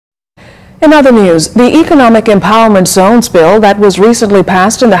In other news, the Economic Empowerment Zones bill that was recently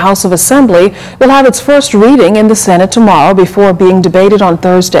passed in the House of Assembly will have its first reading in the Senate tomorrow before being debated on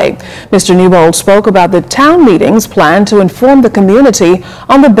Thursday. Mr. Newbold spoke about the town meeting's plan to inform the community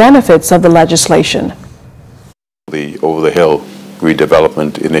on the benefits of the legislation. The over-the-hill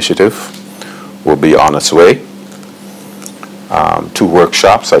redevelopment initiative will be on its way. 2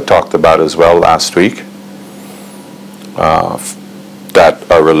 workshops I talked about as well last week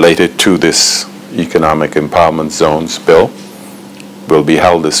that are related to this Economic Empowerment Zones bill will be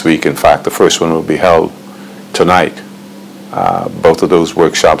held this week. In fact, the first one will be held tonight. Both of those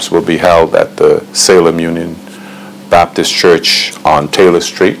workshops will be held at the Salem Union Baptist Church on Taylor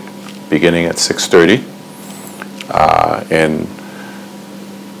Street, beginning at 6:30. And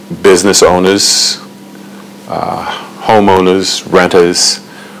business owners, homeowners, renters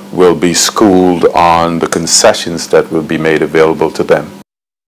will be schooled on the concessions that will be made available to them.